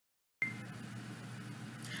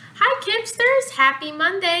Hi Kipsters, happy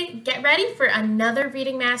Monday. Get ready for another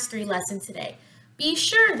reading mastery lesson today. Be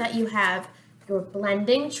sure that you have your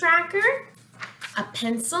blending tracker, a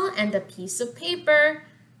pencil, and a piece of paper.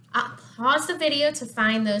 Pause the video to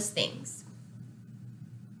find those things.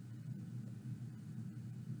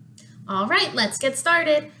 All right, let's get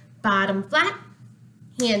started. Bottom flat,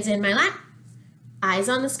 hands in my lap, eyes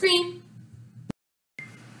on the screen.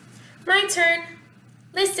 My turn.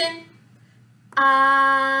 Listen.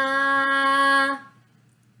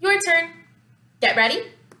 Your turn. Get ready?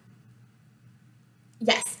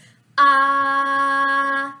 Yes.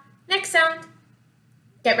 Next sound.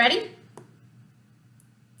 Get ready?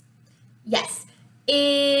 Yes.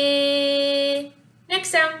 Next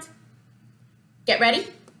sound. Get ready?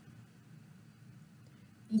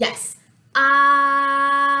 Yes.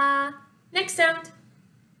 Next sound.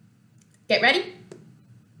 Get ready?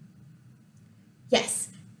 Yes.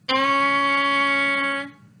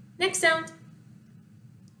 Next sound.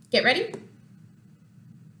 Get ready?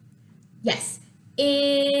 Yes.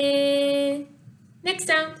 Next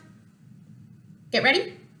sound. Get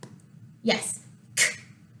ready? Yes.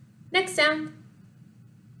 Next sound.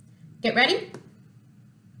 Get ready?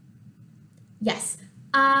 Yes.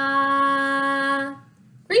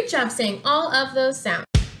 Great job saying all of those sounds.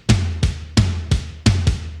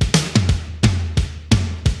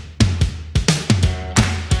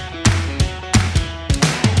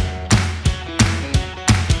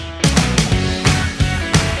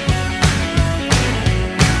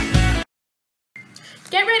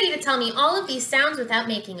 Get ready to tell me all of these sounds without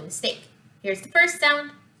making a mistake. Here's the first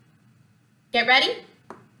sound. Get ready?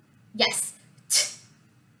 Yes. T.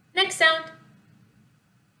 Next sound.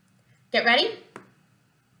 Get ready?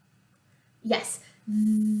 Yes.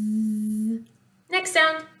 Z. Next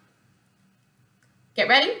sound. Get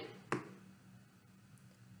ready?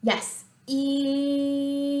 Yes.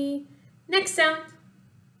 E. Next sound.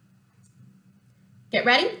 Get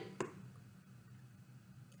ready?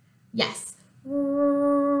 Yes.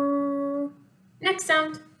 Next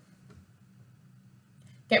sound.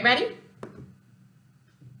 Get ready?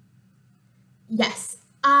 Yes.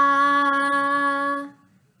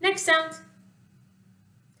 Next sound.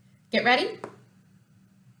 Get ready?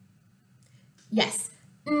 Yes.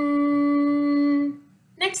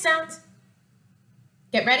 Next sound.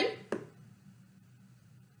 Get ready?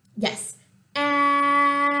 Yes.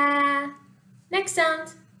 Next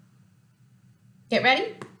sound. Get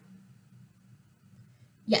ready?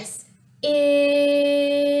 Yes.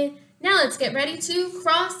 Now let's get ready to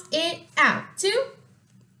cross it out. 2.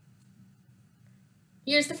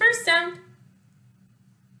 Here's the first sound.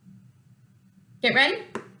 Get ready?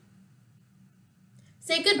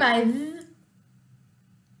 Say goodbye.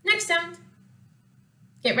 Next sound.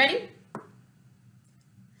 Get ready?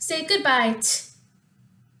 Say goodbye. T.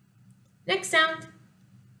 Next sound.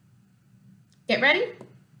 Get ready?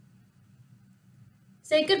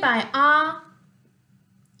 Say goodbye. Ah.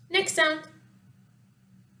 Next sound.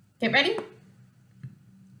 Get ready?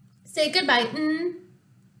 Say goodbye.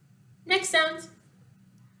 Next sound.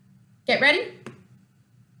 Get ready?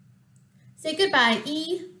 Say goodbye.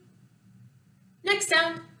 E. Next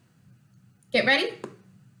sound. Get ready?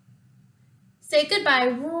 Say goodbye.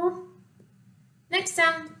 R. Next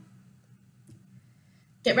sound.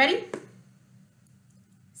 Get ready?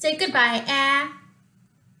 Say goodbye. A.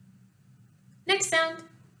 Next sound.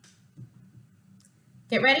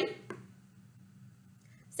 Get ready?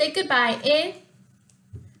 Say goodbye. I.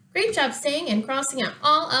 Great job saying and crossing out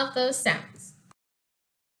all of those sounds.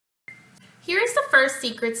 Here is the first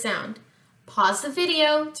secret sound. Pause the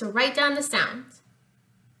video to write down the sound.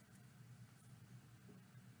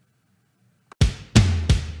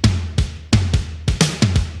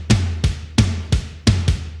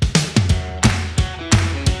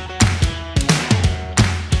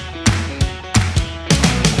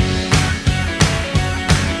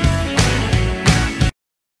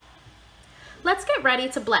 Let's get ready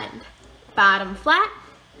to blend. Bottom flat,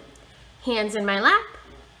 hands in my lap,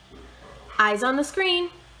 eyes on the screen.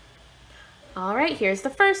 All right, here's the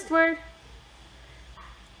first word.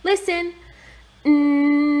 Listen.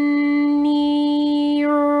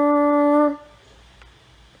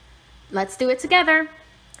 Let's do it together.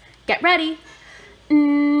 Get ready.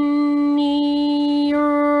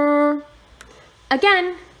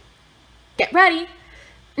 Again. Get ready.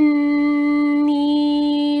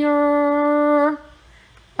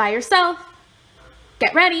 By yourself.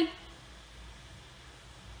 Get ready.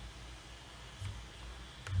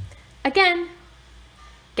 Again.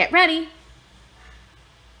 Get ready.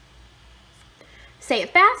 Say it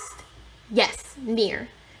fast. Yes, near.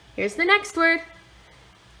 Here's the next word.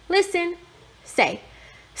 Listen. Say,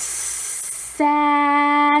 S.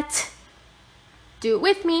 sat. Do it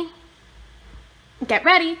with me. Get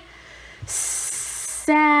ready.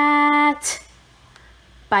 Sat.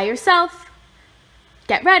 By yourself.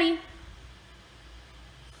 Get ready.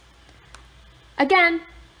 Again.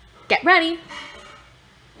 Get ready.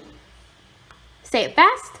 Say it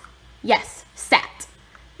fast. Yes, sat.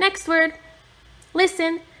 Next word.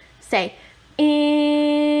 Listen. Say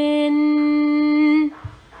in.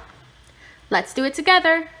 Let's do it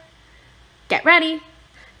together. Get ready.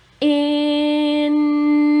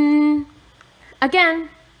 In. Again.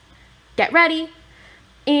 Get ready.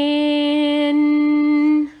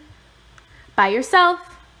 In. By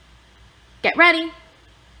yourself. Get ready.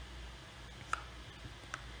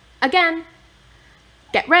 Again.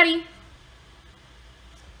 Get ready.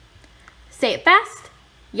 Say it fast.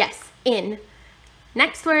 Yes, in.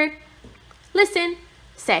 Next word. Listen.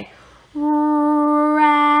 Say rack.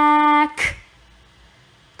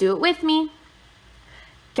 Do it with me.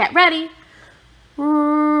 Get ready.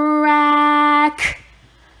 Rack.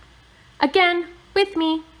 Again, with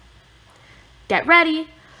me. Get ready.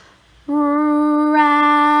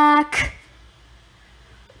 Rack.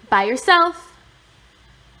 By yourself.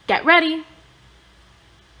 Get ready.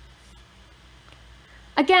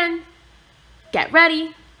 Again. Get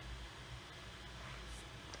ready.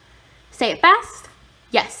 Say it fast.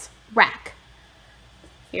 Yes, rack.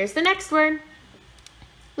 Here's the next word.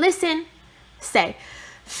 Listen. Say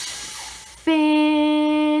fin.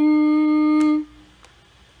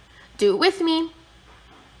 Do it with me.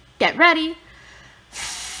 Get ready.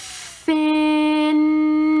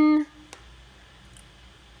 Fin.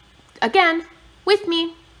 Again, with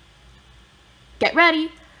me. Get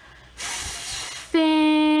ready.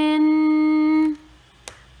 Fin.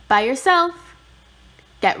 By yourself.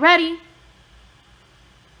 Get ready.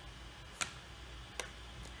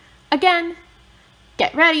 Again.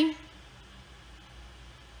 Get ready.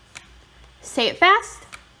 Say it fast.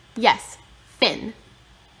 Yes, fin.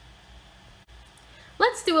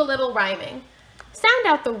 Let's do a little rhyming. Sound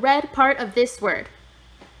out the red part of this word.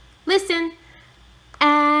 Listen.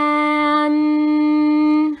 And.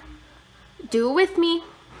 Do it with me.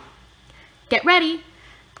 Get ready.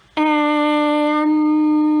 And.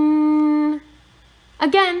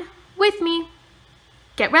 Again, with me.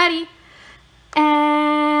 Get ready.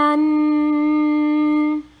 And.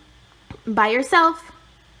 By yourself.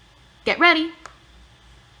 Get ready.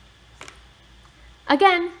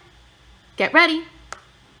 Again. Get ready.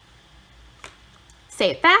 Say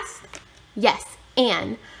it fast. Yes,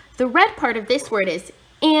 and. The red part of this word is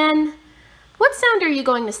and. What sound are you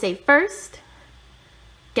going to say first?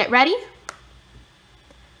 Get ready.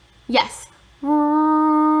 Yes.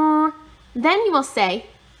 Then you will say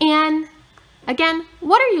and. Again,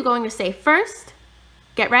 what are you going to say first?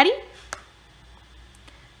 Get ready.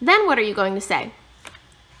 Then what are you going to say?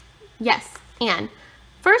 Yes, and.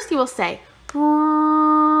 First you will say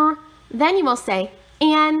then you will say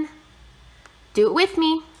and. Do it with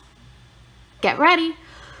me. Get ready.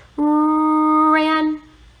 Ran.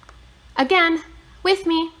 Again, with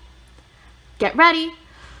me. Get ready.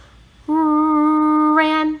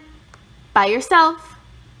 Ran. By yourself.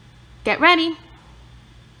 Get ready.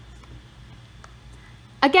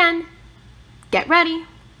 Again. Get ready.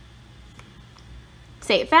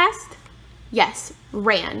 Say it fast. Yes,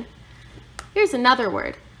 ran. Here's another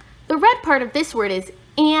word. The red part of this word is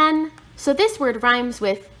an, so this word rhymes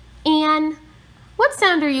with an. What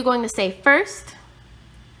sound are you going to say first?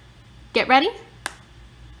 Get ready?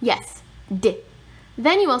 Yes, d.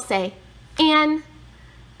 Then you will say an.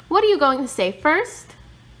 What are you going to say first?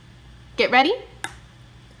 Get ready?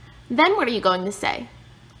 Then what are you going to say?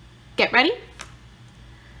 Get ready?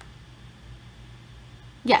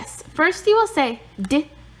 Yes, first you will say d.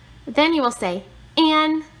 Then you will say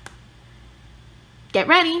an. Get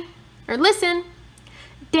ready, or listen.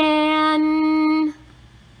 Dan.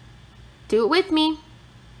 Do it with me.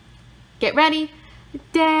 Get ready.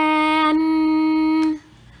 Dan.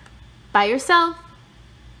 By yourself.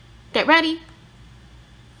 Get ready.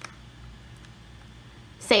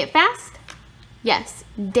 Say it fast. Yes,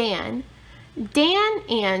 Dan. Dan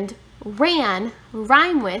and ran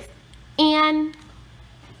rhyme with an.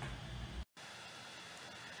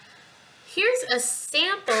 Here's a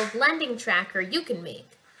sample blending tracker you can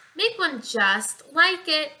make. Make one just like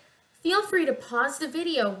it. Feel free to pause the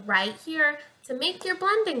video right here to make your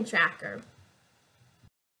blending tracker.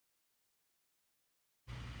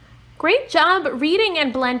 Great job reading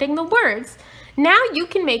and blending the words. Now you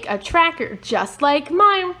can make a tracker just like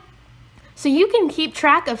mine. So you can keep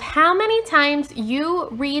track of how many times you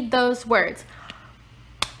read those words.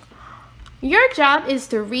 Your job is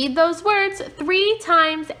to read those words 3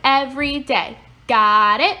 times every day.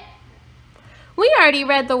 Got it? We already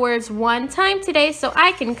read the words 1 time today, so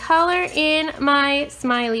I can color in my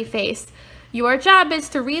smiley face. Your job is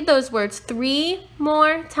to read those words 3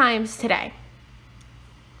 more times today.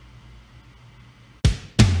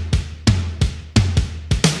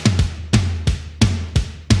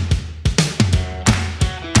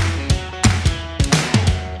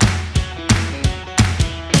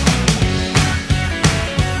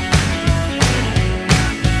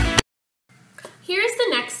 Here's the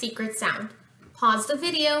next secret sound. Pause the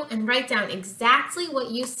video and write down exactly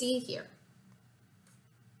what you see here.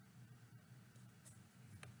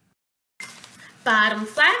 Bottom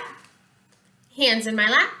flat, hands in my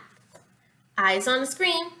lap, eyes on the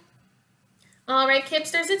screen. All right,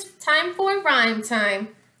 Kipsters, it's time for rhyme time.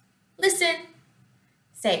 Listen,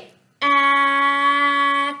 say,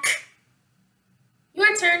 ack.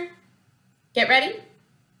 Your turn. Get ready.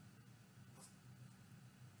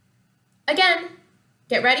 Again,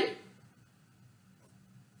 get ready.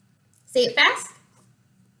 Say it fast.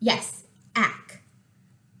 Yes, ack.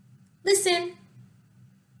 Listen.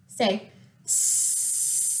 Say,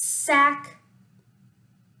 sack.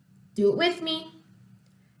 Do it with me.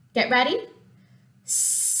 Get ready.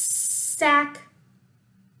 Sack.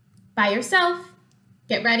 By yourself.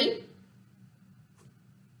 Get ready.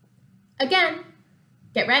 Again,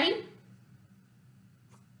 get ready.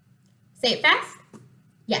 Say it fast.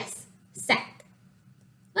 Yes, sack.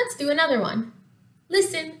 Let's do another one.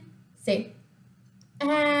 Listen. Say,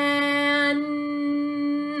 and.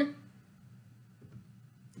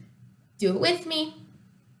 Do it with me.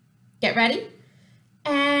 Get ready.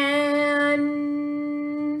 And.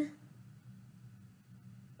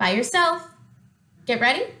 By yourself. Get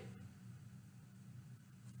ready.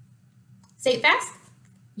 Say it fast.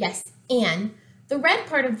 Yes, and. The red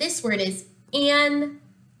part of this word is and.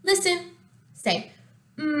 Listen. Say,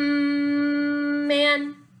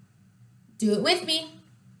 man. Do it with me.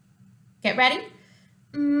 Get ready.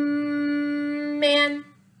 Man.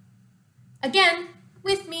 Again,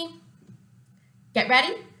 with me. Get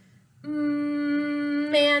ready.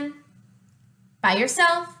 Man. By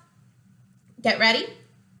yourself. Get ready.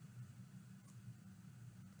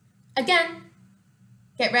 Again.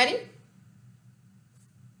 Get ready.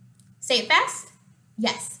 Say it fast.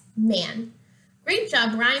 Yes, man. Great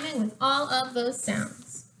job rhyming with all of those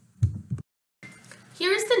sounds.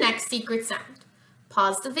 Here is the next secret sound.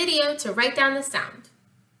 Pause the video to write down the sound.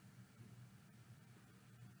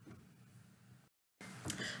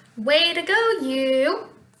 Way to go, you!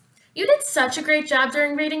 You did such a great job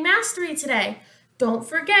during Reading Mastery today. Don't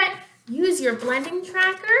forget, use your blending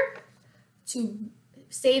tracker to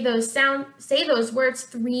say those words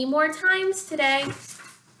 3 more times today.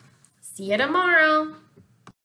 See you tomorrow.